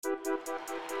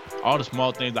All the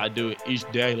small things I do each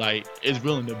day, like, it's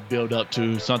really to build up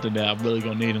to something that I'm really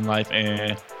gonna need in life,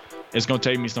 and it's gonna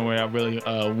take me somewhere I really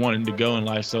wanted to go in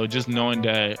life. So just knowing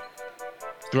that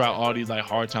throughout all these like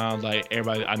hard times, like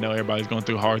I know everybody's going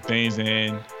through hard things,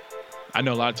 and I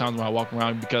know a lot of times when I walk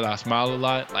around, because I smile a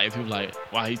lot, like people like,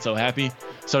 wow, he's so happy.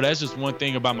 So that's just one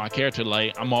thing about my character.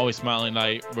 Like, I'm always smiling,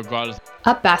 like, regardless.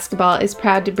 Up Basketball is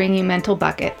proud to bring you Mental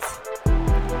Buckets,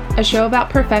 a show about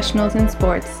professionals in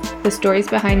sports, the stories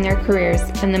behind their careers,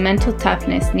 and the mental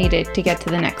toughness needed to get to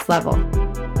the next level.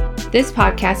 This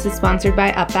podcast is sponsored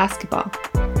by Up Basketball.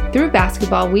 Through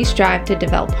basketball, we strive to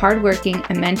develop hardworking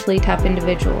and mentally tough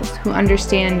individuals who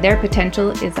understand their potential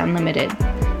is unlimited.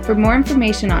 For more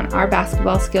information on our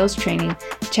basketball skills training,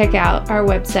 check out our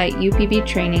website,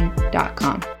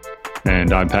 upbtraining.com.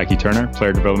 And I'm Packy Turner,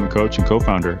 player development coach and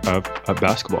co-founder of Up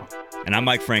Basketball. And I'm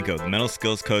Mike Franco, the mental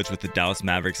skills coach with the Dallas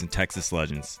Mavericks and Texas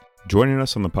Legends. Joining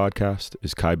us on the podcast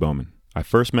is Ky Bowman. I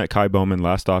first met Ky Bowman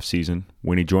last offseason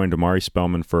when he joined Amari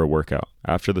Spellman for a workout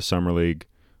after the summer league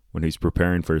when he's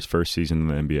preparing for his first season in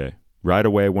the NBA. Right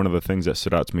away, one of the things that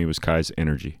stood out to me was Ky's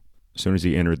energy. As soon as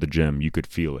he entered the gym, you could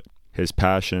feel it. His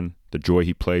passion, the joy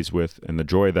he plays with, and the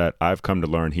joy that I've come to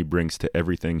learn he brings to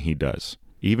everything he does.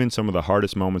 Even some of the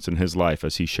hardest moments in his life,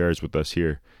 as he shares with us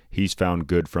here, he's found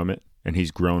good from it, and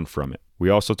he's grown from it. We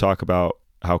also talk about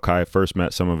how Ky first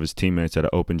met some of his teammates at an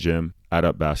open gym at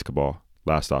Up Basketball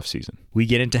last offseason. We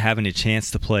get into having a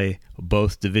chance to play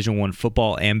both Division I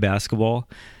football and basketball,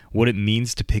 what it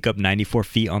means to pick up 94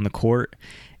 feet on the court,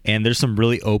 and there's some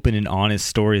really open and honest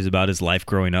stories about his life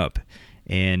growing up.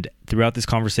 And throughout this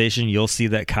conversation, you'll see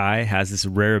that Ky has this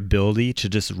rare ability to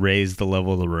just raise the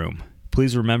level of the room.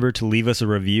 Please remember to leave us a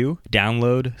review,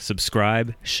 download,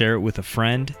 subscribe, share it with a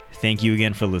friend. Thank you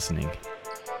again for listening.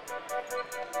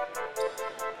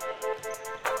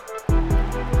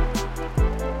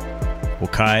 Well,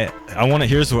 Ky,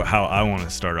 here's how I want to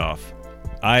start off.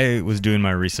 I was doing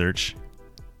my research,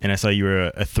 and I saw you were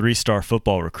a 3-star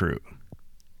football recruit.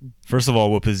 First of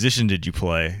all, what position did you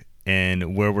play,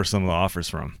 and where were some of the offers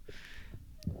from?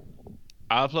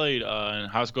 I played in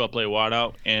high school. I played wide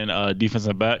out and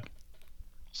defensive back.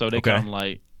 So they come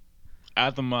like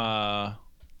after my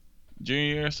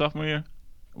junior year, sophomore year,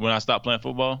 when I stopped playing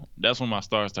football, that's when my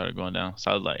stars started going down.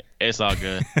 So I was like, it's all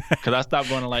good. Because I stopped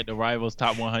going to like the Rivals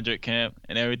Top 100 camp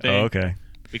and everything. Oh, okay.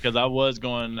 Because I was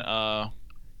going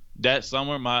that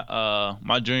summer,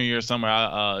 my junior year summer,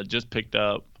 I just picked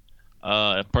up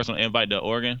a personal invite to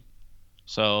Oregon.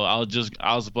 So I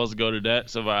was supposed to go to that.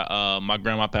 So my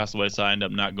grandma passed away, so I ended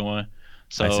up not going.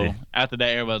 So after that,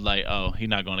 everybody's like, oh, he's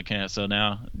not going to camp. So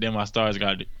then my stars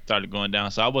started going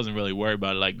down. So I wasn't really worried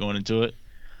about it, like going into it.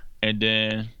 And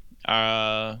then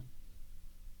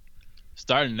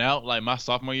starting out, like my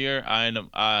sophomore year,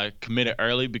 I committed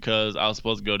early because I was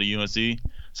supposed to go to UNC.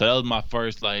 So that was my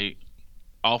first like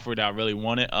offer that I really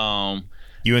wanted.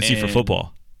 UNC for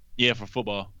football? Yeah, for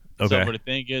football. Okay. So, but the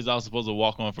thing is, I was supposed to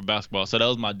walk on for basketball. So that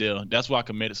was my deal. That's why I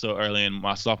committed so early in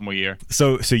my sophomore year.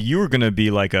 So you were going to be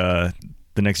like the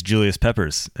next Julius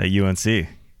Peppers at UNC,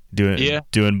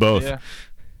 doing both. Yeah.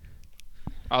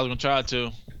 I was going to try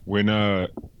to.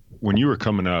 When you were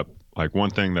coming up, like one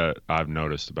thing that I've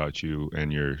noticed about you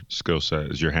and your skill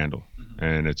set is your handle. Mm-hmm.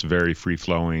 And it's very free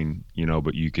flowing,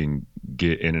 but you can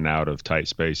get in and out of tight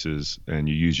spaces and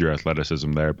you use your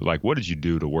athleticism there. But like, what did you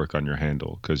do to work on your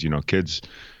handle? Because, kids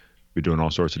be doing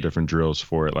all sorts of different drills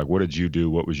for it. Like, what did you do?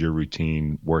 What was your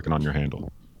routine working on your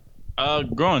handle?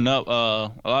 Growing up,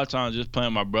 a lot of times just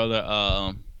playing my brother.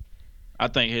 I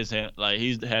think his hand, like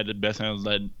he's had the best handles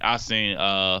that I've seen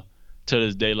to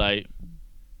this day. Like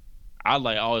I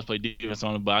like always play defense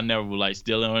on him, but I never would like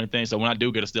steal him or anything. So when I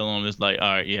do get a steal on him, it's like, all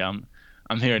right, yeah,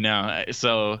 I'm here now.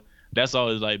 So that's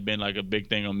always like been like a big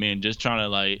thing on me, and just trying to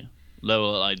like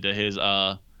level like his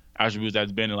attributes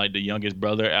that's been like the youngest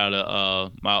brother out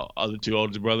of my other two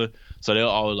oldest brother. So they'll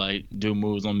always like do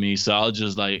moves on me. So I'll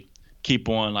just like keep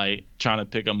on like trying to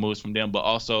pick up moves from them, but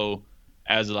also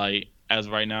as right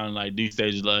now in like these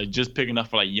stages, like just picking up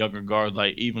for like younger guards,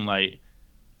 like even like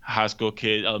high school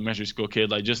kids, elementary school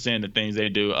kids, like just seeing the things they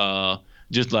do,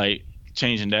 just like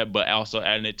changing that, but also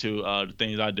adding it to the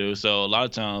things I do. So a lot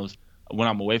of times when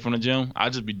I'm away from the gym, I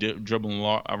just be dribbling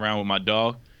around with my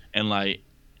dog, and like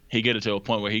he get it to a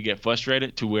point where he get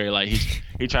frustrated to where like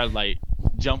he tries to like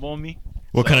jump on me.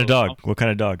 What kind of dog? What kind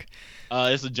of dog?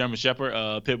 It's a German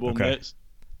Shepherd, pit bull mix.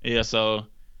 Yeah, so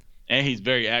and he's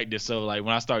very active. So like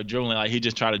when I start dribbling, like he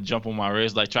just try to jump on my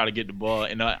wrist, like try to get the ball,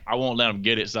 and I won't let him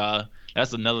get it. So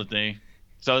that's another thing.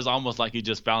 So it's almost like he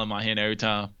just fouling my hand every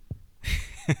time.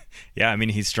 Yeah, I mean,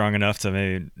 he's strong enough to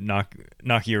maybe knock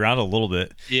you around a little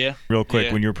bit. Yeah. Real quick,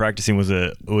 Yeah. when you were practicing,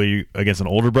 were you against an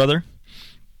older brother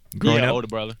growing up? Older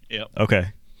brother. Yep. Okay.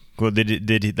 Well,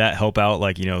 did that help out,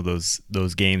 like,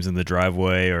 those games in the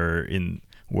driveway or in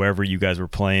wherever you guys were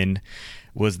playing?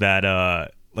 Was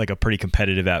that like a pretty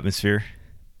competitive atmosphere?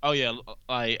 Oh yeah,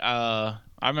 like I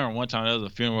remember one time there was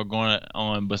a funeral going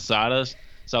on beside us.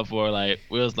 So for like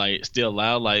we was like still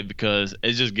loud, like because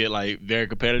it just get like very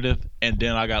competitive. And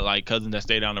then I got like cousins that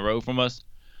stay down the road from us,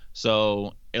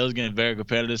 so it was getting very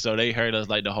competitive. So they heard us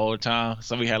like the whole time.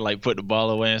 So we had to like put the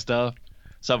ball away and stuff.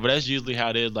 So but that's usually how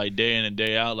it is, like day in and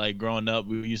day out. Like growing up,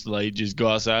 we used to like just go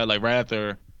outside like right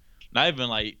after, not even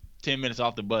like 10 minutes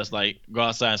off the bus, like go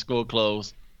outside in school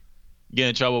clothes, get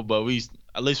in trouble, but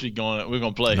at least we're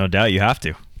gonna play. No doubt, you have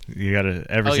to. You got to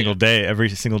every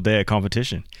single day at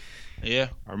competition. Yeah.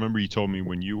 I remember you told me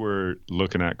when you were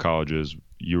looking at colleges,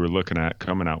 you were looking at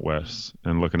coming out west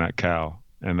and looking at Cal.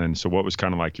 And then, so what was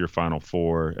kind of like your final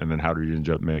four? And then how did you end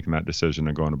up making that decision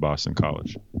of going to Boston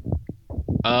College?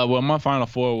 Well, my final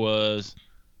four was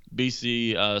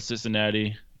BC,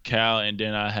 Cincinnati, Cal, and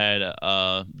then I had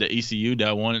the ECU that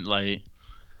I wanted. Like,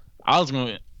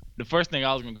 the first thing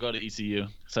I was gonna go to ECU.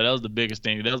 So that was the biggest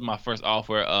thing. That was my first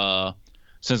offer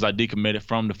since I decommitted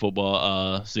from the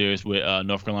football series with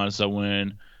North Carolina. So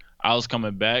when I was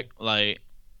coming back, like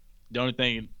the only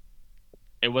thing,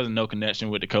 it wasn't no connection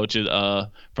with the coaches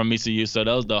from ECU. So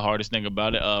that was the hardest thing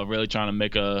about it. Really trying to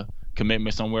make a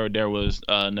commitment somewhere. There was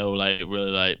no like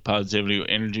really like positivity or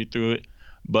energy through it.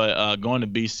 But going to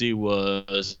BC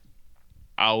was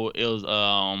it was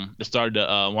the start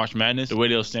of the March Madness. The way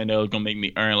they were saying that was gonna make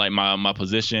me earn like my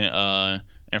position.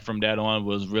 And from that on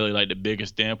was really like the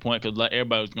biggest standpoint, because like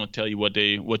everybody was gonna tell you what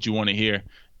you want to hear.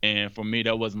 And for me,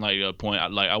 that wasn't like a point.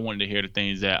 I wanted to hear the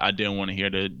things that I didn't want to hear,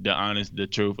 the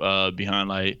truth behind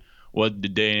like what the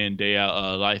day in day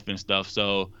out life and stuff.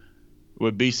 So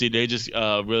with BC, they just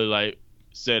really like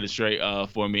said it straight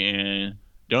for me. And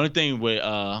the only thing with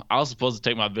I was supposed to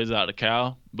take my visit out to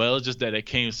Cal, but it was just that they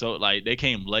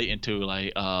came late into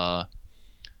like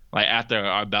after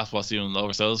our basketball season was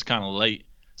over, so it was kind of late.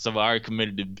 So I already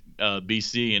committed to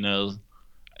BC, and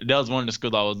that was one of the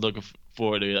schools I was looking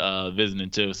forward to visiting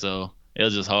too. So it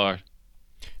was just hard.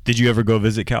 Did you ever go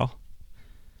visit Cal?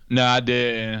 No, I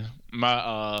didn't.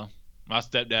 My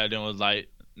stepdad then was like,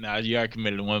 "Nah, you already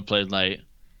committed to one place. Like,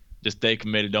 just stay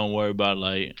committed. Don't worry about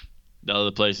like the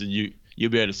other places. You'll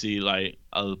be able to see like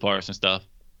other parts and stuff."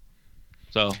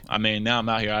 So I mean, now I'm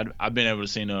out here. I've been able to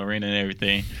see the arena and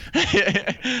everything.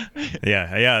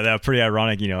 Yeah, that's pretty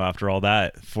ironic. After all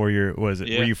that, 4 year was it?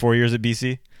 Yeah. Were you 4 years at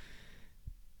BC?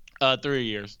 3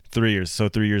 years. 3 years. So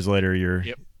 3 years later,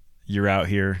 you're out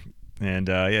here, and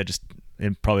just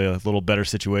in probably a little better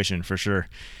situation for sure.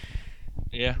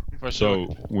 Yeah, for sure.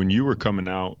 So when you were coming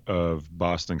out of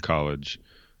Boston College,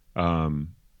 and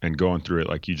going through it,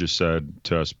 like you just said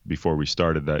to us before we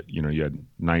started, that you had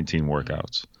 19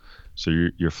 workouts. So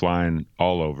you're flying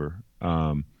all over.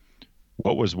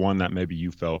 What was one that maybe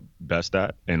you felt best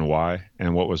at and why?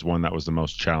 And what was one that was the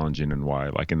most challenging and why?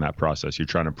 Like in that process, you're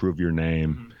trying to prove your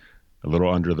name, a little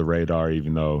under the radar,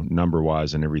 even though number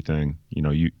wise and everything,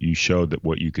 you showed that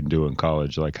what you can do in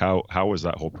college. Like how was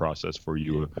that whole process for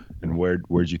you, and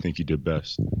where'd you think you did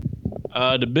best?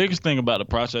 The biggest thing about the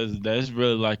process is that it's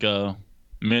really like a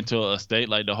mental state.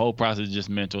 Like the whole process is just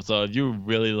mental. So if you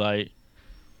really like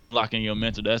locking your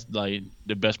mental, that's like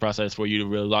the best process for you to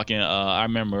really lock in. I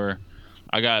remember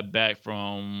I got back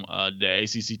from the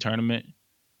ACC tournament.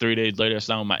 3 days later, I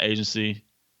signed with my agency.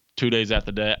 2 days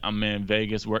after that, I'm in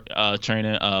Vegas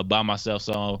training by myself.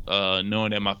 So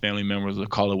knowing that my family members will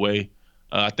call away,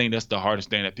 I think that's the hardest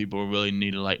thing that people really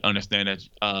need to like understand,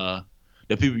 that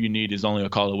the people you need is only a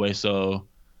call away. So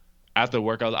after the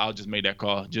workout, I'll just make that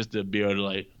call just to be able to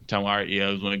like tell them, all right, yeah,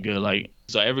 it was really good. Like,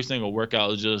 so every single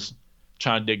workout is just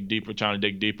trying to dig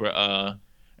deeper.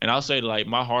 And I'll say like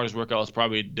my hardest workout was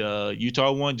probably the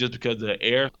Utah one, just because of the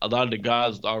air. A lot of the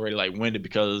guys was already like winded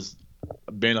because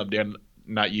being up there,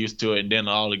 not used to it. And then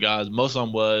all the guys, most of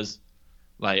them was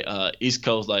like East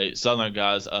Coast, like Southern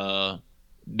guys.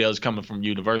 They was coming from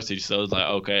university, so it was like,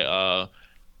 okay,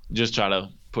 just try to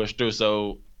push through.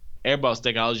 So everybody was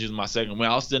thinking I was using my second win.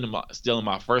 I was still in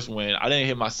my first win. I didn't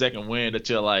hit my second win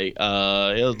until like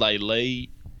it was like late.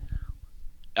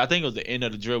 I think it was the end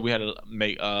of the drill. We had to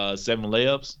make 7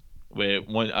 layups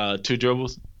with 2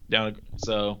 dribbles down.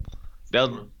 So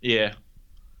that was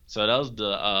So that was the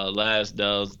last.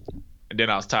 And then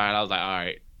I was tired. I was like, all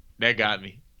right, that got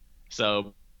me.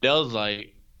 So that was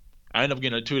like, I ended up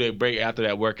getting a 2-day break after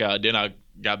that workout. Then I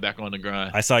got back on the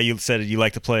grind. I saw you said you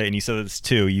like to play, and you said this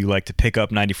too. You like to pick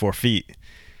up 94 feet.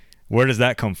 Where does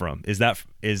that come from? Is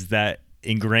that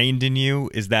ingrained in you?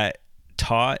 Is that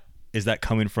taught? Is that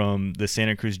coming from the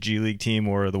Santa Cruz G League team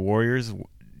or the Warriors?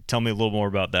 Tell me a little more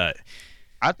about that.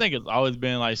 I think it's always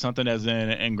been like something that's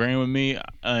ingrained with me.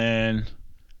 And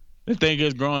the thing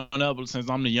is, growing up, since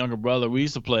I'm the younger brother, we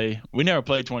used to play. We never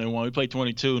played 21. We played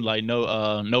 22. Like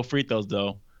no free throws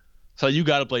though. So you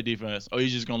got to play defense, or you're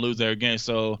just gonna lose there again.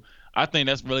 So I think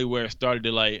that's really where it started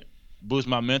to like boost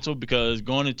my mental, because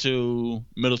going into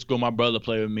middle school, my brother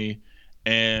played with me,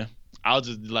 and I was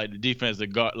just like the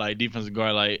defensive guard,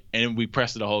 and we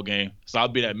pressed it the whole game. So I'll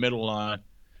be that middle line,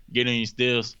 getting these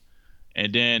steals,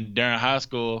 and then during high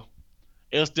school,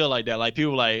 it was still like that. Like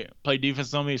people like play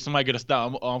defense on me, somebody get a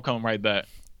stop, I'm coming right back.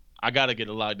 I gotta get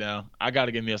a lockdown. I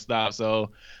gotta get me a stop. So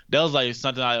that was like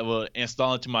something I would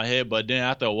install into my head. But then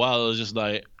after a while, it was just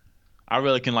like I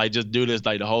really can like just do this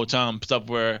like the whole time. Stuff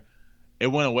where it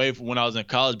went away from when I was in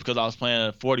college, because I was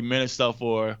playing 40-minute stuff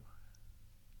for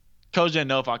coach didn't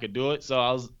know if I could do it. So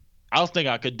I was thinking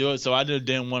I could do it. So I just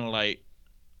didn't want to like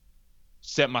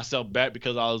set myself back,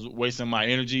 because I was wasting my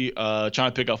energy trying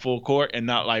to pick up full court and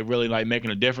not like really like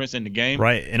making a difference in the game.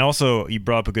 Right. And also you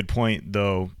brought up a good point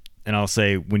though. And I'll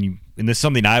say and this is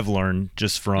something I've learned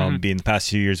just from being the past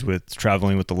 2 years with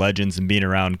traveling with the legends and being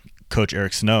around Coach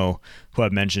Eric Snow, who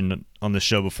I've mentioned on the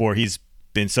show before. He's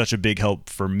been such a big help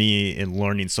for me in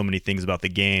learning so many things about the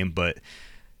game, but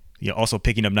also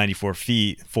picking up 94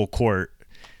 feet full court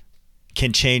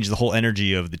can change the whole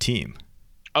energy of the team.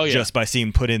 Oh yeah. Just by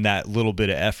seeing put in that little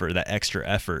bit of effort, that extra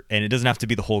effort. And it doesn't have to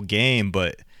be the whole game,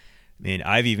 but I mean,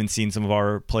 I've even seen some of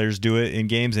our players do it in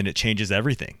games, and it changes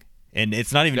everything. And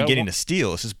it's not even getting a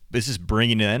steal. It's just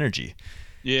bringing in energy.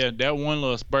 Yeah, that one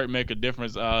little spurt make a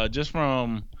difference. Just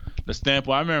from the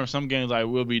standpoint, I remember some games like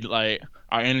we'll be like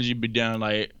our energy be down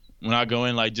like when I go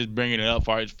in like just bringing it up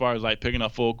as far as like picking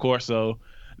up full court. So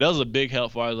that was a big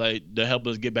help for us, like to help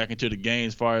us get back into the game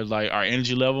as far as like our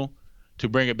energy level to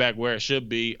bring it back where it should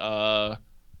be. So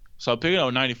picking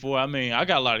up 94, I mean I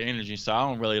got a lot of energy, so I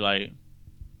don't really like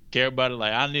care about it.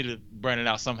 Like I need to burn it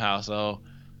out somehow. So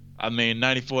I mean,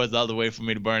 94 is the other way for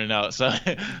me to burn it out. So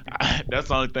that's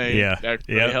the only thing that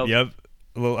really helps. Yep.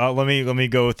 Well, let me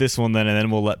go with this one then, and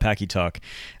then we'll let Packy talk.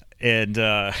 And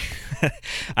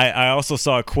I also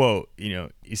saw a quote.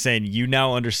 He's saying, "You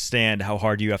now understand how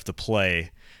hard you have to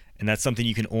play, and that's something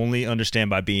you can only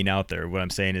understand by being out there." What I'm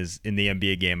saying is, in the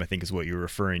NBA game, I think is what you're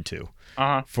referring to.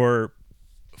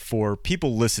 For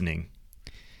people listening,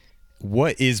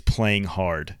 what is playing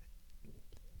hard?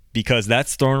 Because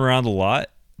that's thrown around a lot,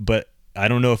 but I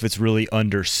don't know if it's really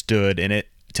understood. And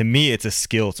to me, it's a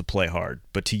skill to play hard.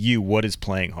 But to you, what is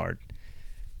playing hard?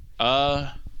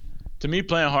 To me,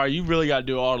 playing hard, you really got to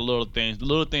do all the little things. The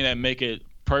little thing that make it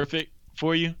perfect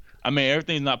for you. I mean,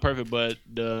 everything's not perfect, but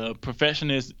the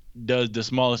perfectionist does the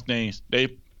smallest things.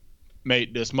 They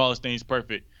make the smallest things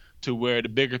perfect to where the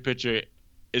bigger picture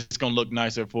is going to look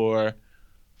nicer for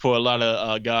a lot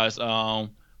of guys.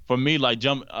 For me, like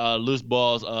loose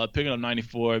balls, picking up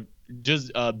 94,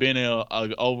 just being an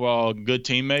overall good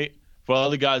teammate. For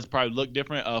other guys, probably look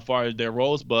different as far as their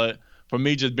roles, but for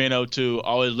me, just being able to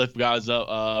always lift guys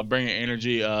up, bringing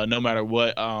energy, no matter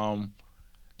what.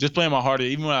 Just playing my heart,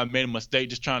 even when I made a mistake,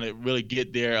 just trying to really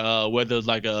get there. Whether it's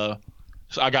like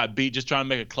I got beat, just trying to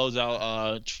make a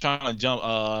closeout, trying to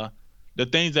jump. The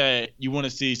things that you want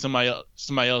to see somebody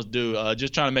else do,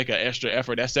 just trying to make an extra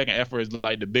effort. That second effort is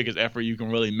like the biggest effort you can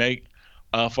really make,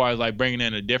 as far as like bringing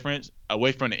in a difference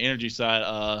away from the energy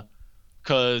side.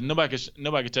 Cause nobody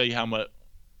can tell you how much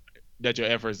that your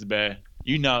effort is bad.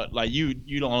 You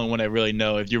the only one that really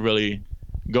know if you're really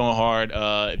going hard,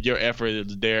 if your effort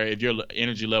is there, if your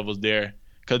energy level is there.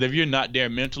 Cause if you're not there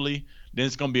mentally, then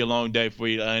it's gonna be a long day for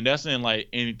you. And that's in like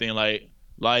anything, like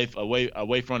life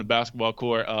away from the basketball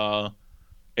court.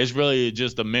 It's really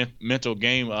just a mental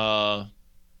game that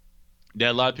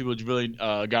a lot of people really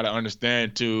got to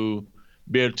understand to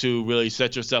be able to really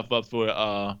set yourself up for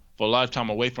a lifetime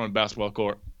away from the basketball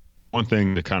court. One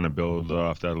thing to kind of build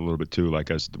off that a little bit too, like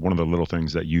as one of the little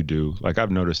things that you do, like I've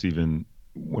noticed even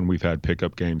when we've had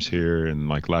pickup games here, and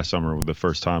like last summer, the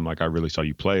first time like I really saw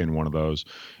you play in one of those,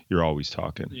 you're always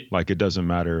talking. Yeah. Like it doesn't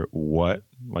matter what,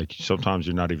 like sometimes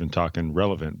you're not even talking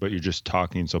relevant, but you're just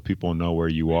talking so people know where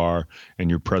you are, and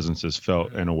your presence is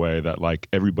felt in a way that like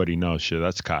everybody knows, shit,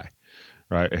 that's Ky,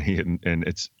 right? And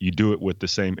it's, you do it with the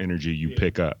same energy you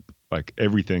pick up. Like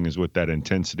everything is with that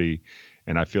intensity,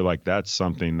 and I feel like that's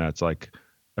something that's like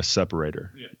a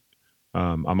separator. Yeah.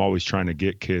 I'm always trying to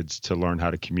get kids to learn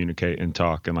how to communicate and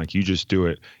talk, and like you just do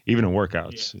it even in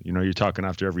workouts. Yeah. You're talking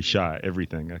after every shot,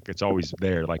 everything. Like it's always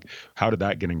there. Like how did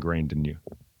that get ingrained in you?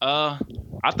 Uh,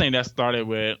 I think that started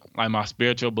with like my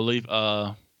spiritual belief.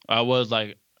 I was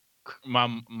like my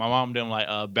mom didn't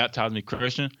like baptize me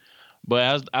Christian, but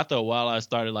as after a while I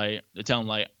started like to tell them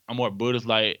like I'm more Buddhist.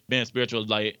 Like being spiritual is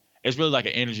like it's really like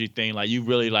an energy thing. Like you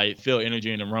really like feel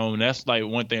energy in the room. And that's like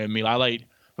one thing in me. I like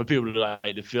for people to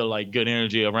like to feel like good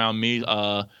energy around me.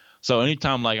 So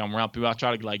anytime like I'm around people, I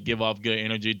try to like give off good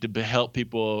energy to help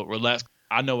people relax.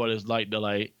 I know what it's like to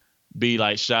like be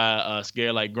like shy,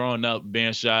 scared. Like growing up,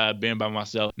 being shy, being by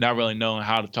myself, not really knowing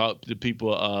how to talk to people,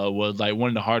 was like one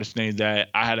of the hardest things that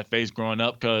I had to face growing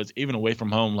up. Cause even away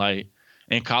from home, like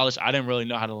in college, I didn't really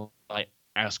know how to like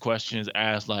ask questions,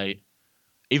 ask like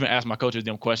even ask my coaches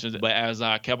them questions. But as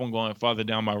I kept on going farther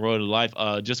down my road of life,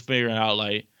 just figuring out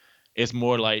like it's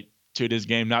more like to this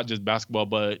game, not just basketball,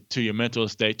 but to your mental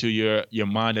state, to your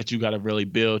mind that you got to really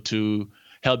build to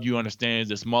help you understand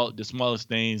the smallest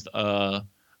things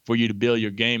for you to build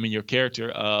your game and your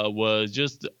character was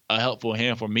just a helpful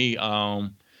hand for me.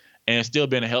 And it's still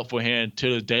been a helpful hand to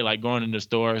this day, like going into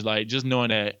stores, like just knowing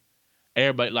that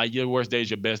everybody like your worst day is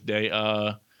your best day.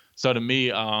 So to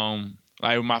me,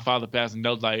 like when my father passing, that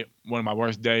was like one of my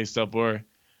worst days. So for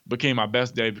became my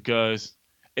best day because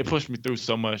it pushed me through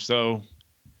so much. So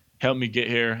helped me get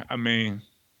here.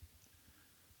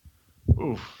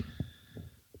 Oof.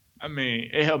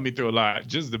 It helped me through a lot.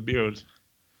 Just to build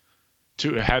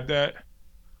to have that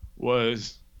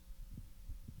was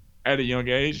at a young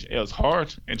age. It was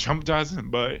hard and traumatizing,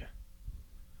 but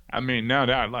now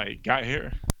that I like got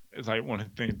here, it's like one of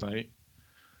the things like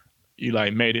you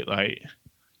like made it like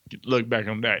look back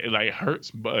on that. It like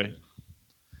hurts, but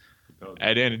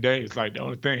at the end of the day, it's like the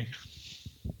only thing.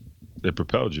 It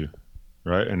propelled you,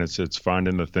 right? And it's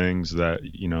finding the things that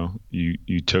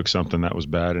you took something that was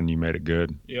bad and you made it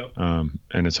good. Yep.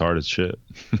 And it's hard as shit.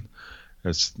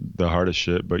 It's the hardest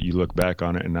shit, but you look back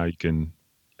on it and now you can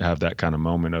have that kind of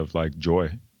moment of like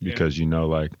joy because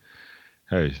like,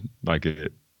 hey, like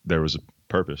there was a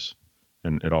purpose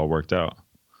and it all worked out.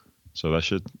 So that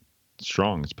shit's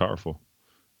strong. It's powerful.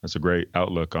 That's a great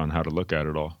outlook on how to look at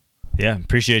it all. Yeah,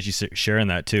 appreciate you sharing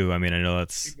that too. I know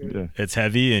it's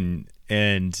heavy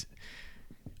and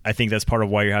I think that's part of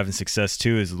why you're having success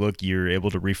too. Is look, you're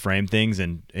able to reframe things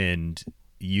and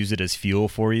use it as fuel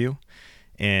for you,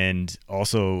 and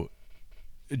also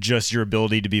just your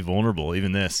ability to be vulnerable.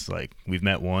 Even this, like we've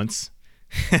met once.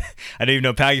 I didn't even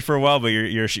know Paggy for a while, but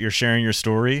you're sharing your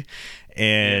story,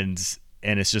 and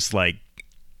it's just like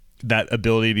that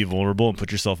ability to be vulnerable and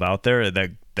put yourself out there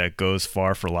that goes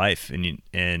far for life. And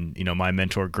my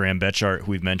mentor Graham Betchart,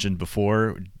 who we've mentioned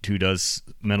before, who does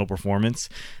mental performance,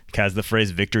 has the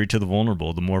phrase "victory to the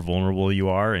vulnerable." The more vulnerable you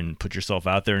are and put yourself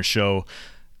out there and show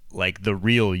like the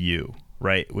real you,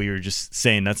 right? We were just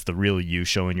saying that's the real you,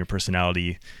 showing your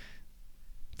personality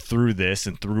through this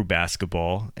and through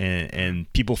basketball,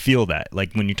 and people feel that.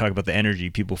 Like when you talk about the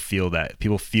energy, people feel that.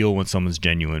 People feel when someone's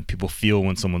genuine. People feel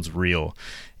when someone's real.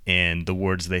 And the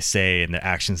words they say and the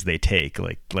actions they take,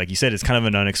 like you said, it's kind of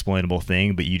an unexplainable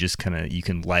thing, but you just you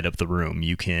can light up the room.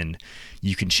 You can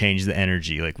change the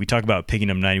energy. Like we talk about picking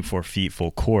up 94 feet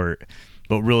full court,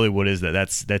 but really what is that?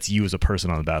 That's you as a person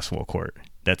on the basketball court.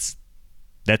 That's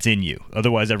in you.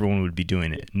 Otherwise everyone would be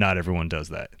doing it. Not everyone does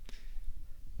that.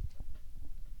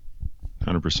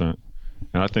 100%.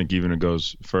 And I think even it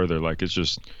goes further. Like it's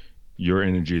just your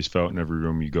energy is felt in every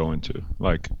room you go into.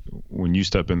 Like when you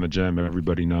step in the gym,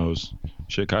 everybody knows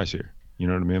shit, Ky's here. You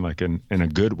know what I mean? Like in a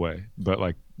good way, but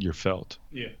like you're felt.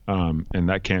 Yeah. And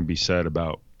that can't be said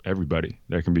about everybody.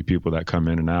 There can be people that come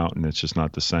in and out and it's just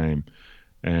not the same.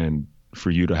 And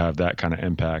for you to have that kind of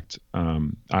impact,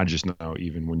 I just know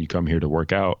even when you come here to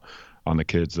work out on the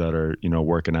kids that are,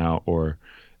 working out, or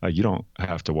like you don't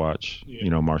have to watch,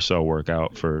 Marcel work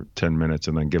out for 10 minutes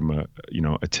and then give him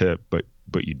a tip, but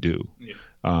you do.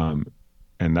 Yeah.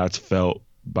 And that's felt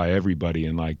by everybody.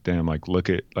 And like, damn, like look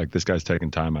at like this guy's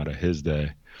taking time out of his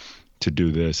day to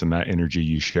do this, and that energy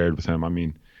you shared with him.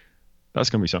 That's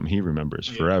going to be something he remembers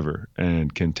forever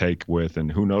and can take with,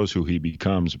 and who knows who he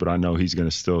becomes, but I know he's going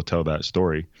to still tell that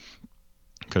story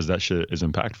because that shit is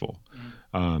impactful.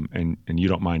 And you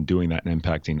don't mind doing that and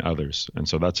impacting others. And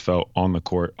so that's felt on the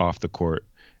court, off the court,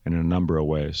 and in a number of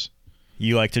ways.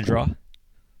 You like to draw?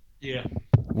 Yeah.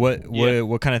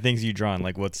 What kind of things are you drawing?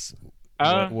 Like what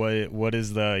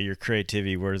is your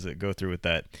creativity? Where does it go through with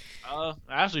that? I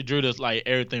actually drew this like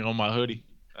everything on my hoodie.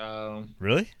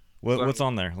 Really? What's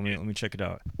on there? Let me check it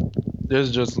out. This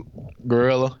is just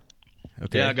gorilla.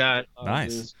 Okay. Yeah, I got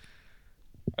nice.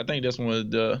 I think this one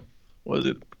was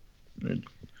it?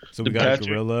 So we got Patrick.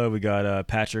 Gorilla. We got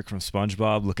Patrick from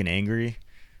SpongeBob looking angry,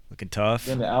 looking tough.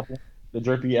 Then the apple, the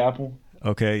drippy apple.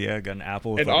 Okay, yeah, got an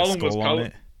apple with and like all a of them skull was on colored.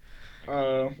 it.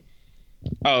 Uh,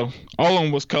 oh, all of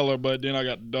them was color, but then I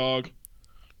got the dog,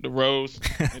 the rose,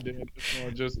 and then this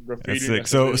one just graffiti. That's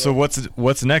sick. So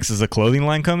what's next? Is a clothing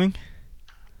line coming?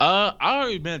 I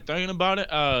already been thinking about it.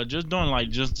 Just doing like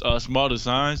just small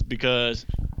designs because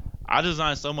I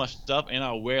design so much stuff and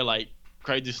I wear like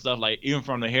crazy stuff. Like even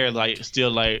from the hair, like it's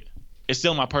still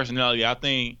my personality. I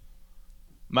think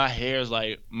my hair is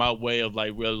like my way of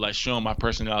like really like showing my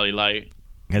personality. Like,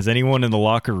 has anyone in the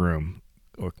locker room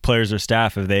or players or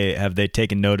staff have they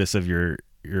taken notice of your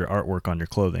artwork on your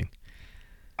clothing?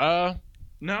 No,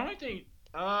 I think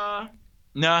nah,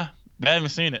 they haven't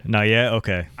seen it. Not yet.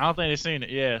 Okay. I don't think they've seen it.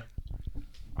 Yeah.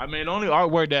 I mean, the only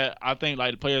artwork that I think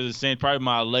like the players have seen probably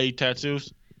my leg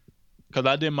tattoos, cause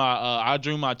I did I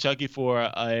drew my Chucky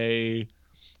for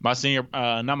my senior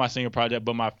not my senior project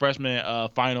but my freshman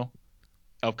final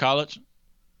of college.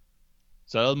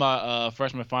 So that was my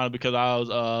freshman final because I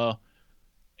was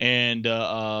and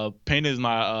painting is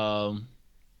my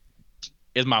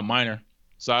minor.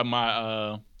 So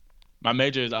my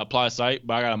major is applied psych,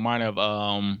 but I got a minor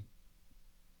of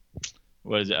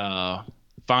what is it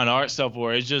fine arts stuff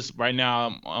where it's just right now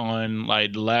I'm on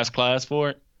like the last class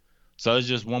for it. So it's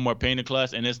just one more painting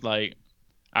class and it's like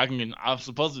I'm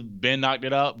supposed to been knocked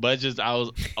it out, but it's just I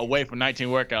was away for 19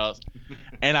 workouts.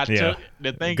 And I took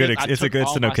the thing is I took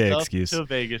all my stuff to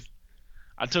Vegas.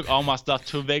 I took all my stuff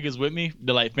to Vegas with me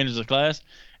to like finish the class.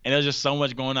 And there's just so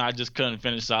much going on I just couldn't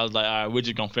finish. So I was like, all right, we're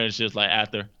just gonna finish this like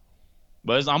after.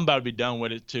 But I'm about to be done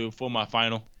with it too for my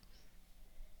final.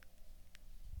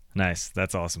 Nice.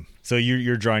 That's awesome. So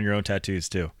you're drawing your own tattoos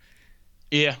too?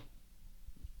 Yeah.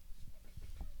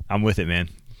 I'm with it, man.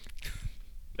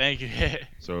 Thank you.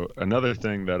 So another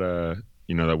thing that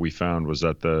that we found was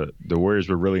that the Warriors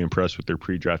were really impressed with their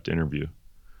pre-draft interview.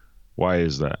 Why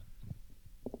is that?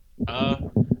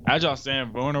 As y'all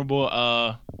saying,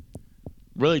 vulnerable.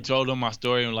 Really told them my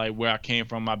story and like where I came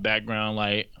from, my background,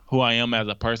 like who I am as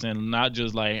a person, not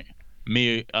just like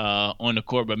me on the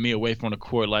court, but me away from the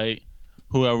court, like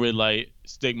who I really like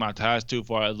stick my ties to,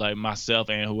 far as like myself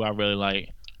and who I really like.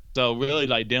 So really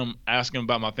like them asking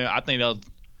about my family, I think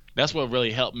that's what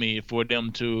really helped me for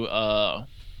them to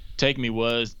take me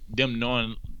was them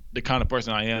knowing the kind of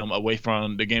person I am away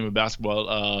from the game of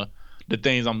basketball, the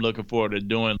things I'm looking forward to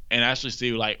doing, and actually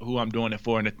see like who I'm doing it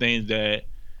for and the things that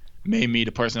made me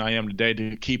the person I am today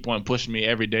to keep on pushing me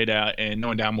every day and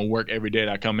knowing that I'm gonna work every day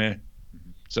that I come in.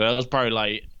 So that was probably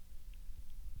like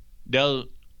it was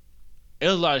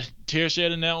a lot of tear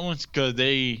shed in that one because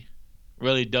they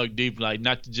really dug deep, like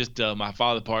not just my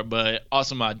father part, but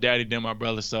also my daddy, then my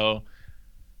brother. So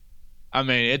I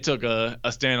mean, it took a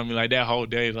stand on me like that whole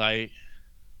day. Like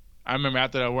I remember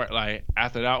after that work, like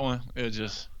after that one, it was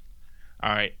just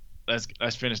all right.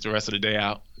 Let's finish the rest of the day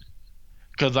out.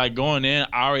 Cause like going in,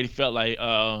 I already felt like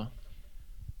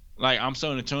I'm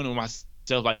so in tune with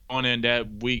myself. Like going in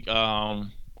that week, I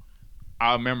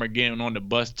remember getting on the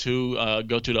bus to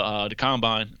go to the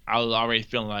combine. I was already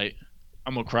feeling like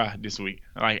I'm gonna cry this week.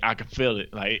 Like I could feel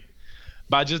it. Like,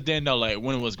 but I just didn't know like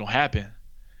when it was gonna happen,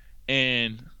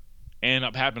 and it ended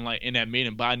up happening like in that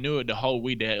meeting. But I knew it the whole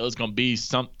week that it was gonna be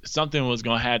something was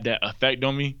gonna have that effect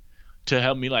on me to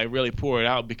help me like really pour it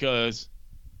out because.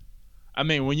 I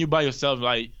mean, when you by yourself,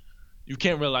 like you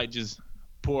can't really like just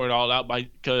pour it all out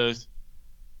because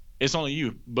it's only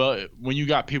you. But when you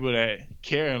got people that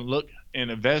care and look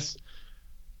and invest,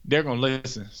 they're gonna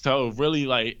listen. So really,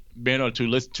 like being able to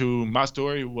listen to my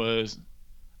story was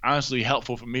honestly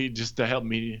helpful for me, just to help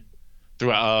me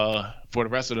through for the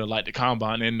rest of the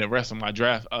combine and the rest of my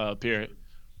draft period.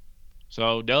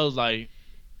 So that was like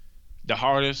the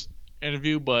hardest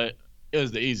interview, but it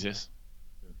was the easiest.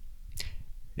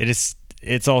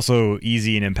 It's also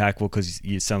easy and impactful because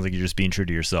it sounds like you're just being true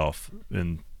to yourself,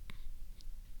 and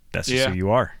that's just who you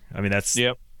are. I mean,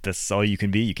 that's all you can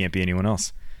be. You can't be anyone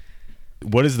else.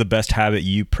 What is the best habit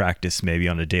you practice maybe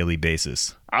on a daily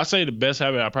basis? I'd say the best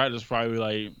habit I practiced probably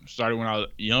like started when I was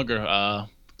younger,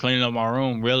 cleaning up my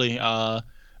room really,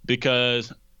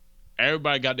 because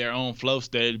everybody got their own flow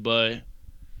stage, but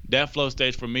that flow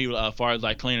stage for me, as far as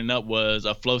like cleaning up, was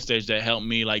a flow stage that helped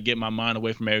me like get my mind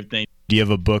away from everything. Do you have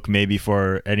a book maybe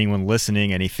for anyone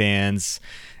listening, any fans,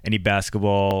 any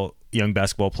young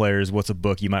basketball players? What's a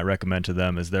book you might recommend to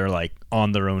them as they're like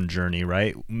on their own journey,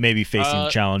 right? Maybe facing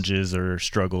challenges or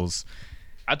struggles.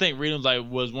 I think reading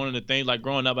was one of the things. Like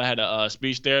growing up, I had a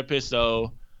speech therapist,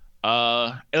 so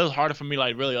it was harder for me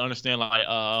like really understand like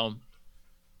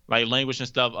language and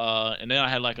stuff. And then I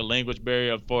had like a language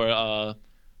barrier for as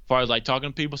far as like talking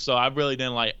to people, so I really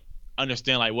didn't like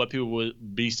understand like what people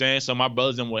would be saying. So my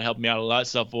brothers and would help me out a lot.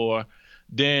 So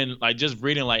then like just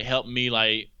reading like helped me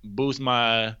like boost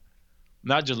my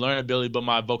not just learning ability, but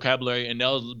my vocabulary, and that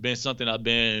has been something I've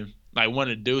been like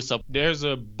wanting to do. So there's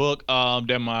a book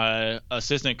that my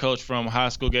assistant coach from high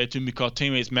school gave to me called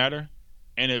Teammates Matter,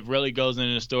 and it really goes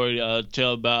into the story to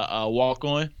tell about Walk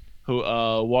On, who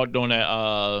walked on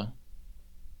at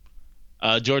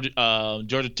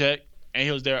Georgia Tech, and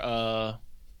he was there.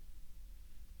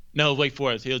 No, Wake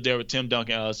Forest. He was there with Tim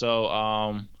Duncan.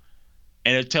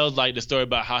 And it tells like the story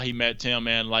about how he met Tim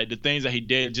and like the things that he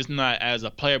did, just not as a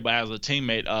player but as a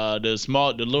teammate.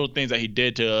 The little things that he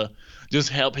did to just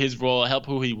help his role, help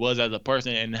who he was as a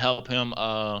person, and help him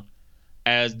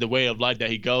as the way of life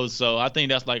that he goes. So I think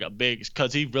that's like a big,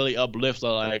 because he really uplifts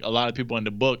like a lot of people in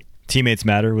the book. Teammates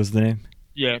Matter was the name.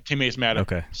 Yeah, Teammates Matter.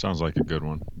 Okay, Sounds like a good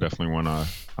one. Definitely one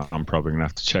I'm probably gonna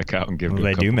have to check out and give to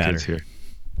they a couple do matter. kids here.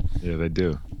 Yeah, they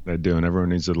do, and everyone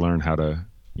needs to learn how to,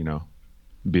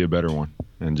 be a better one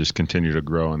and just continue to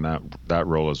grow in that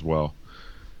role as well.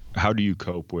 How do you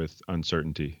cope with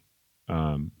uncertainty,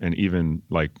 and even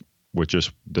like with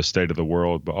just the state of the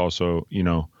world, but also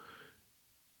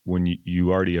when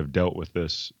you already have dealt with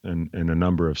this in a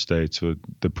number of states with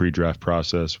the pre-draft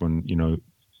process, when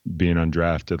being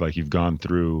undrafted, like you've gone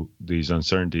through these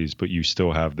uncertainties, but you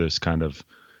still have this kind of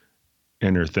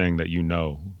inner thing that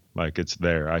like it's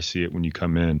there. I see it when you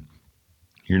come in.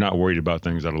 You're not worried about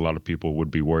things that a lot of people would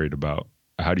be worried about.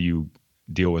 How do you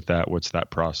deal with that? What's that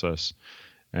process?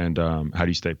 And how do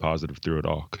you stay positive through it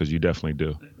all? Because you definitely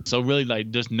do. So really,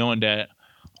 like just knowing that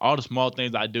all the small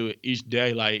things I do each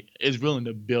day, like it's really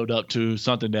to build up to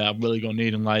something that I'm really gonna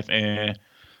need in life, and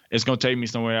it's gonna take me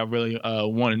somewhere I really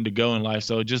wanted to go in life.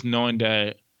 So just knowing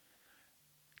that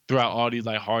throughout all these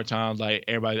like hard times, like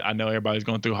I know everybody's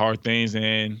going through hard things,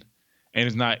 and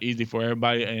it's not easy for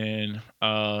everybody. And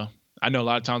I know a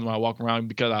lot of times when I walk around,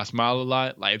 because I smile a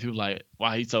lot, like people like,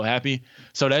 wow, he's so happy.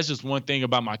 So that's just one thing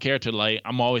about my character. Like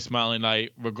I'm always smiling,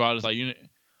 like regardless. Like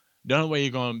the only way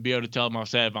you're gonna be able to tell if I'm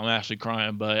sad if I'm actually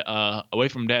crying. But away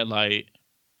from that, like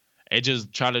it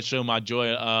just try to show my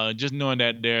joy. Just knowing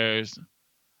that there's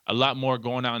a lot more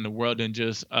going on in the world than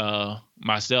just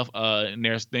myself. And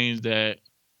there's things that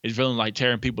is really like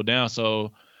tearing people down.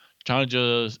 So trying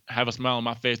to just have a smile on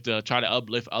my face to try to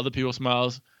uplift other people's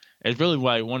smiles. It's really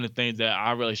like one of the things that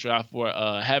I really strive for.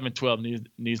 Having 12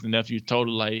 nieces and nephews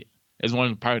total, like, is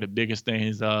one of probably the biggest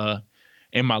things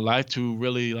in my life, to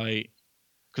really like,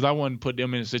 because I want to put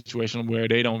them in a situation where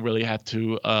they don't really have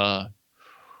to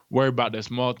worry about the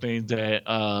small things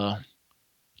that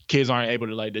kids aren't able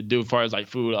to like to do as far as like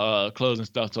food, clothes and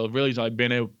stuff. So really like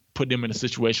being able to put them in a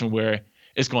situation where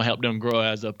it's gonna help them grow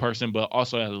as a person, but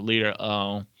also as a leader.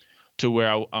 To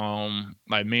where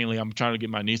like mainly I'm trying to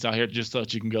get my niece out here just so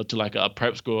she can go to like a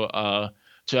prep school to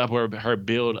help her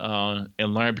build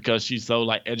and learn, because she's so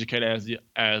like educated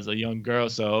as a young girl.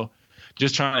 So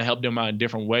just trying to help them out in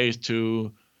different ways,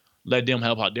 to let them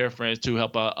help out their friends, to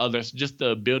help out others, just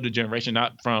to build a generation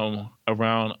not from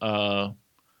around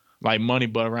like money,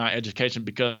 but around education.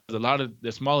 Because a lot of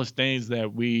the smallest things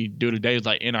that we do today is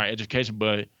like in our education,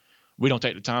 but we don't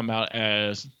take the time out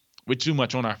as we're too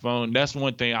much on our phone. That's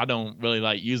one thing I don't really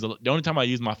like use. The only time I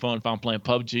use my phone if I'm playing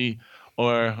PUBG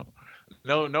or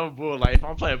no bull. Like if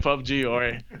I'm playing PUBG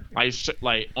or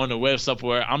like on the web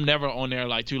somewhere, I'm never on there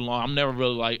like too long. I'm never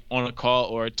really like on a call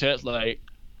or a text. Like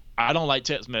I don't like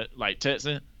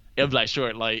texting. It'll be like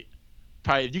short. Like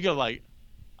probably if you get like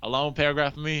a long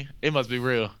paragraph from me, it must be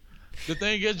real. The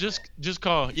thing is just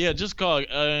call. Yeah, just call.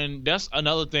 And that's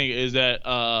another thing is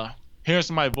that hearing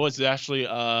somebody's voice is actually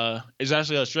a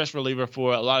stress reliever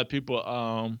for a lot of people.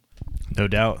 No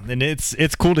doubt. And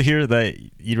it's cool to hear that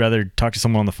you'd rather talk to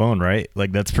someone on the phone, right?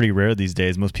 Like that's pretty rare these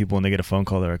days. Most people, when they get a phone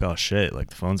call, they're like, oh shit, like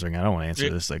the phone's ringing, I don't want to answer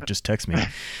this, like just text me.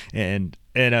 and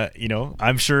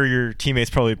I'm sure your teammates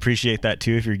probably appreciate that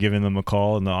too if you're giving them a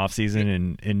call in the off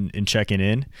season and checking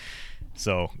in.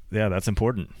 So yeah, that's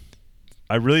important.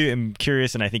 I really am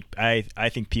curious, and I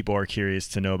think people are curious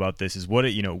to know about this, is what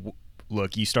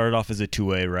look, you started off as a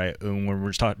two-way, right? And when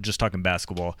we're just talking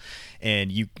basketball, and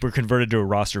you were converted to a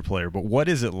roster player. But what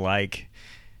is it like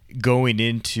going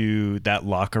into that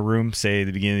locker room, say at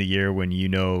the beginning of the year, when you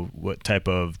know what type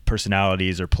of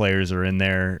personalities or players are in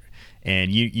there,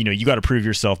 and you got to prove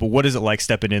yourself? But what is it like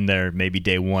stepping in there, maybe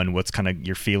day one? What's kind of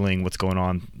your feeling? What's going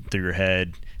on through your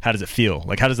head? How does it feel?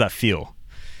 Like, how does that feel?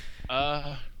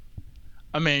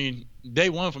 I mean, day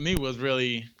one for me was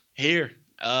really here.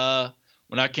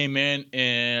 When I came in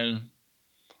and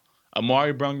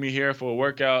Amari brought me here for a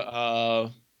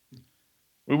workout,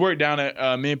 we worked down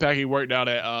at me and Packy worked out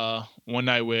at one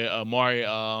night with Amari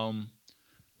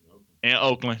in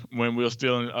Oakland when we were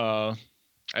still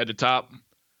at the top.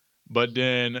 But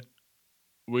then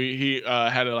he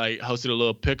had to like hosted a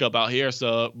little pickup out here.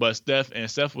 So, but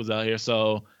Steph was out here,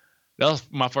 so that was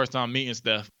my first time meeting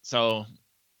Steph. So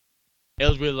it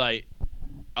was really like,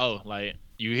 oh, like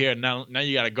you here now. Now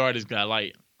you got to guard this guy.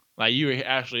 Like you were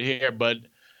actually here, but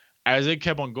as it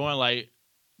kept on going, like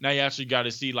now you actually got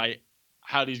to see like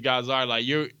how these guys are. Like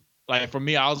you're like for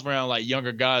me, I was around like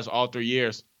younger guys all 3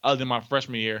 years, other than my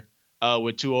freshman year,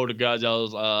 with two older guys that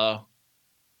was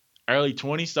early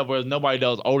 20s stuff where nobody that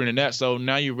was older than that. So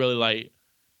now you're really like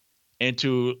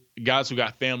into guys who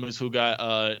got families, who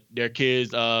got their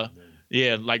kids,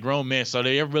 yeah, like grown men. So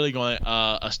they're really going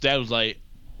to establish like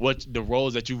what the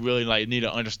roles that you really like need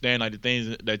to understand, like the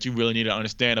things that you really need to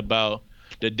understand about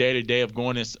the day to day of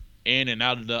going in and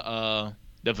out of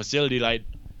the facility, like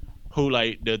who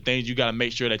like the things you got to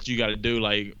make sure that you got to do,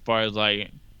 like as far as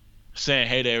like saying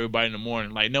hey to everybody in the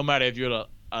morning, like no matter if you're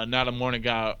not a morning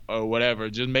guy or whatever,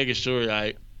 just making sure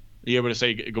like you're able to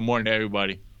say good morning to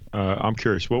everybody. I'm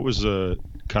curious, what was a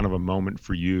kind of a moment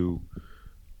for you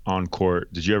on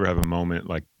court? Did you ever have a moment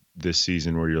like this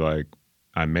season where you're like,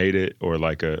 I made it, or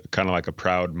like a kind of like a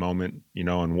proud moment, you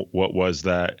know? And what was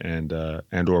that, and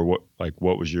or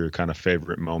what was your kind of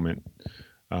favorite moment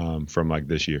from like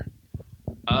this year?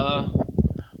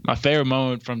 My favorite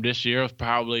moment from this year was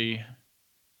probably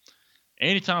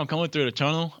anytime coming through the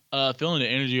tunnel. Feeling the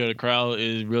energy of the crowd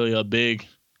is really a big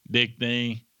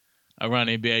thing around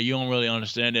the NBA. You don't really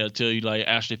understand it until you like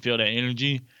actually feel that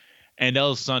energy. And that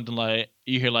was something like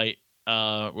you hear like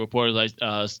reporters like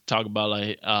talk about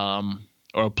like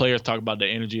or players talk about the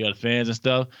energy of the fans and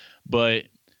stuff, but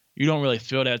you don't really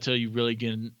feel that until you really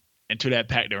get into that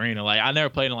packed arena. Like I never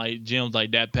played in like gyms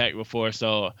like that packed before,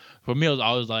 so for me it was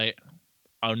always like,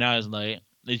 oh, now it's like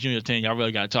the junior team, y'all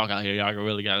really got to talk out here. Y'all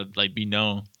really got to like be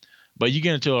known. But you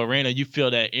get into an arena, you feel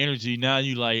that energy. Now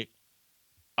you like,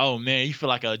 oh man, you feel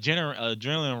like a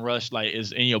adrenaline rush like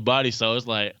is in your body. So it's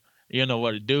like you don't know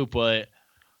what to do. But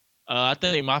I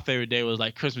think my favorite day was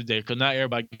like Christmas Day, because not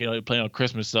everybody can play on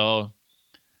Christmas. So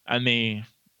I mean,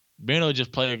 being able to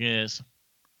just play against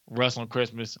Russ on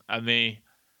Christmas, I mean,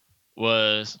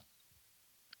 was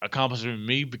accomplishment for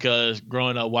me, because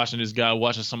growing up watching this guy,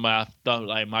 watching somebody I thought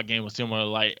like my game was similar,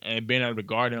 like, and being able to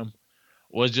guard him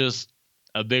was just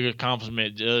a big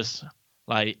accomplishment. Just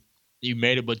like you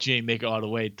made it, but you ain't make it all the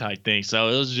way type thing. So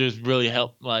it was just really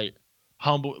like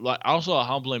humble, like also a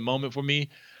humbling moment for me.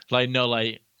 Like no,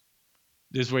 like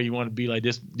this is where you want to be. Like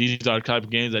this, these are the type of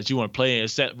games that you want to play,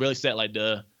 and really set like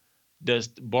the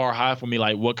bar high for me.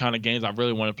 Like what kind of games I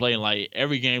really want to play, and like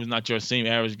every game is not your same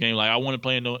average game. Like I want to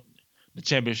play in the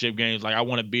championship games. Like I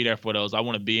want to be there for those. I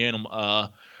want to be in them.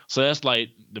 So that's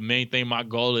like the main thing. My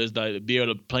goal is to be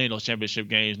able to play in those championship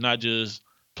games, not just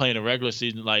play in the regular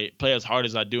season. Like play as hard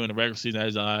as I do in the regular season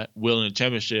as I will in the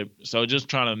championship. So just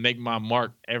trying to make my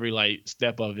mark every like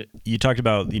step of it. You talked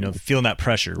about feeling that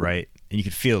pressure, right? And you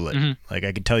could feel it. Mm-hmm. Like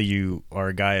I could tell you are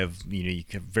a guy of you're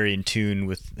very in tune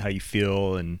with how you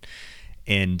feel, and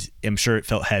I'm sure it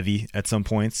felt heavy at some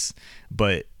points.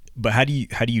 But how do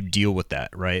you deal with that,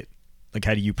 right? Like,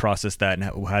 how do you process that,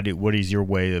 and what is your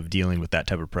way of dealing with that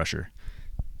type of pressure?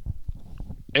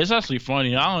 It's actually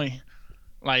funny. I only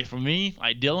like for me,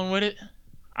 like dealing with it.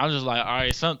 I'm just like, all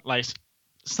right,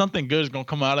 something good is gonna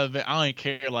come out of it. I don't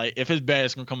care. Like if it's bad,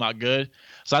 it's gonna come out good.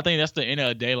 So I think that's the end of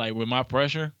the day. Like with my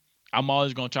pressure, I'm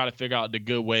always gonna try to figure out the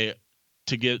good way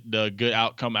to get the good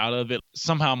outcome out of it.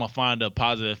 Somehow I'm gonna find a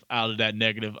positive out of that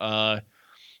negative.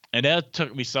 And that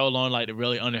took me so long, like to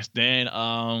really understand.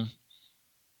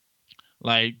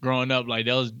 Like growing up, like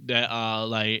that was that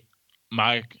like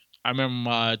I remember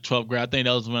my 12th grade. I think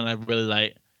that was when I really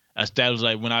like established,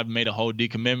 like when I made a whole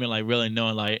decommitment, like really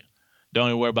knowing like don't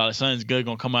even worry about it. Something's good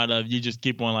gonna come out of you. Just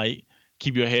keep on like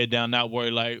keep your head down, not worry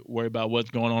about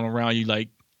what's going on around you. Like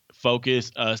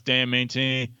focus, stay and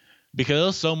maintain. Because there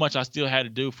was so much I still had to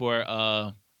do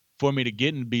for me to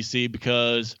get in BC,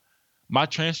 because my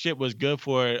transcript was good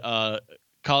for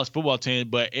college football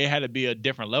team, but it had to be a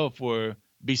different level for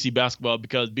BC basketball,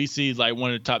 because BC is like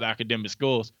one of the top academic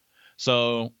schools.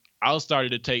 So I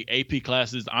started to take AP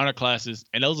classes, honor classes,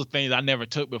 and those are things I never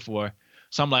took before.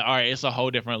 So I'm like, all right, it's a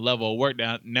whole different level of work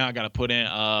that now I got to put in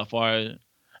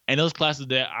and those classes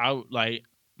that I like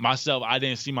myself, I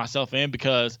didn't see myself in,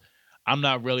 because I'm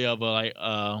not really of a like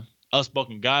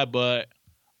outspoken guy, but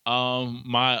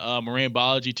my marine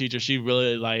biology teacher, she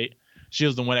really like, she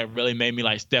was the one that really made me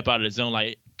like step out of the zone.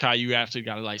 Like, Ky, you actually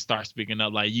got to like start speaking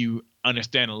up. Like you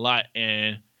understand a lot.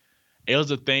 And it was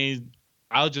the things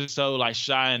I was just so like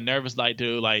shy and nervous, like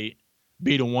to like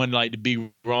be the one like to be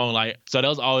wrong. Like, so that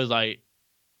was always like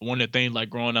one of the things like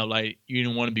growing up, like you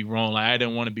didn't want to be wrong. Like I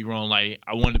didn't want to be wrong. Like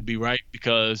I wanted to be right,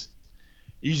 because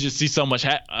you just see so much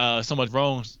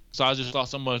wrong. So I just saw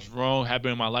so much wrong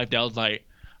happen in my life that I was like,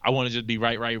 I want to just be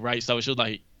right. So she was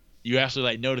like, you actually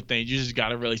like know the things. You just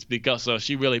gotta really speak up. So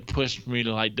she really pushed me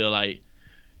to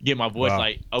get my voice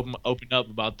Wow. open up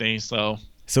about things. So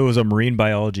it was a marine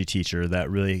biology teacher that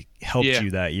really helped yeah,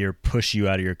 you that year, push you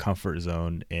out of your comfort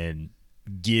zone and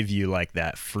give you like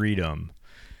that freedom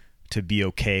to be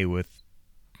okay with,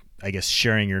 I guess,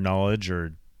 sharing your knowledge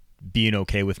or being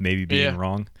okay with maybe being yeah,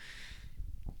 wrong.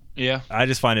 yeah, I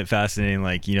just find it fascinating.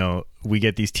 Like, we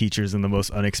get these teachers in the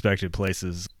most unexpected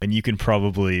places, and you can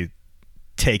probably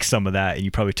take some of that, and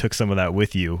you probably took some of that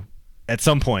with you at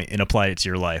some point and applied it to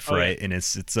your life, right? Yeah. And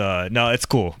it's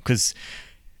cool because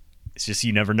it's just,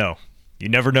 you never know. You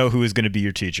never know who is going to be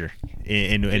your teacher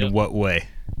in what way.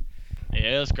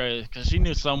 Yeah, it was crazy because she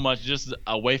knew so much just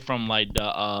away from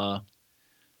the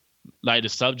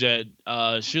subject.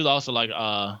 She was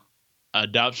also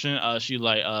adoption. She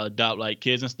adopt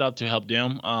kids and stuff to help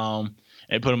them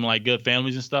and put them in good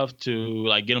families and stuff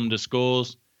to get them to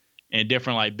schools and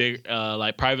different big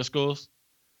private schools.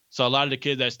 So a lot of the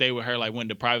kids that stayed with her went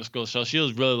to private schools. So she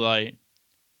was really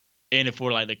in it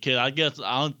for the kids. I guess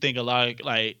I don't think a lot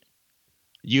of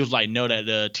youth know that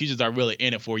the teachers are really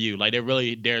in it for you.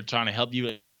 They're trying to help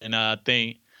you. And I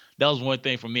think that was one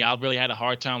thing for me. I really had a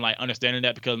hard time understanding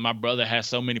that because my brother has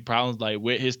so many problems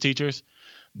with his teachers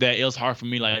that it was hard for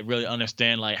me really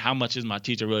understand how much is my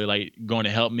teacher really going to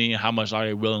help me and how much are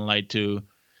they willing to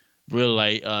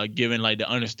really giving to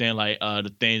understand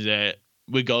the things that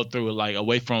we go through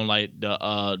away from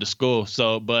the school.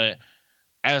 So but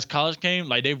as college came,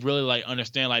 they really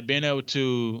understand being able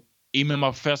to email my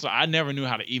professor. I never knew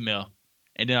how to email,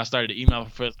 and then I started to email my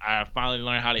professor. I finally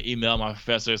learned how to email my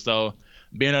professor. So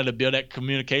being able to build that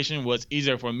communication was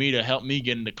easier for me to help me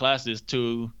get into classes.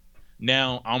 To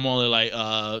now I'm only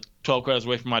 12 credits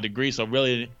away from my degree, so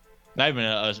really not even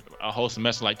a whole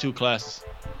semester, 2 classes.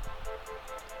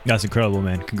 That's incredible,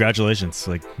 man. Congratulations.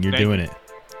 You're doing it.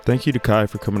 Thank you to Ky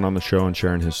for coming on the show and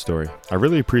sharing his story. I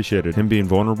really appreciated him being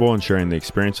vulnerable and sharing the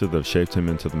experiences that have shaped him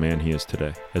into the man he is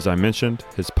today. As I mentioned,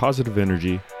 his positive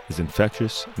energy is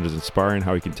infectious and is inspiring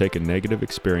how he can take a negative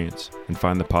experience and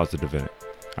find the positive in it.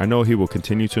 I know he will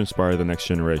continue to inspire the next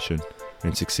generation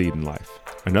and succeed in life.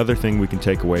 Another thing we can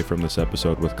take away from this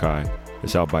episode with Ky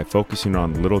is how by focusing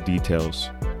on little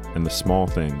details and the small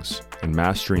things and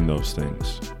mastering those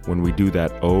things, when we do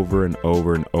that over and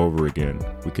over and over again,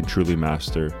 we can truly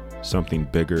master something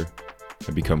bigger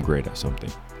and become great at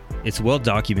something. It's well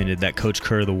documented that Coach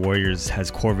Kerr of the Warriors has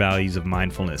core values of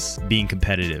mindfulness, being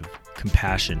competitive,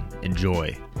 compassion, and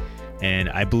joy. And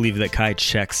I believe that Ky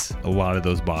checks a lot of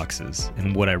those boxes.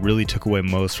 And what I really took away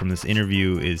most from this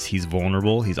interview is he's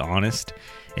vulnerable, he's honest,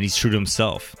 and he's true to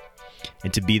himself.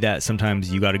 And to be that,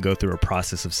 sometimes you got to go through a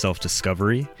process of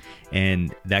self-discovery,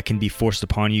 and that can be forced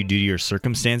upon you due to your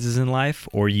circumstances in life,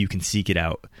 or you can seek it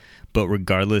out. But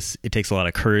regardless, it takes a lot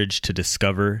of courage to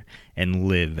discover and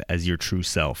live as your true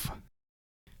self.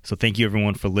 So thank you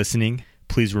everyone for listening.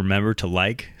 Please remember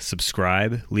to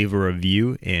subscribe, leave a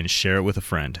review, and share it with a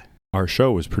friend. Our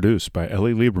show is produced by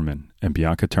Ellie Lieberman and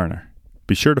Bianca Turner.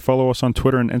 Be sure to follow us on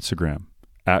Twitter and Instagram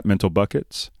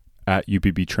 @MentalBuckets,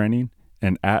 @UPB Training,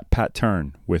 and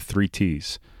 @PatTurn with 3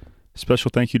 T's.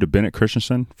 Special thank you to Bennett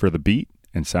Christensen for the beat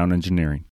and sound engineering.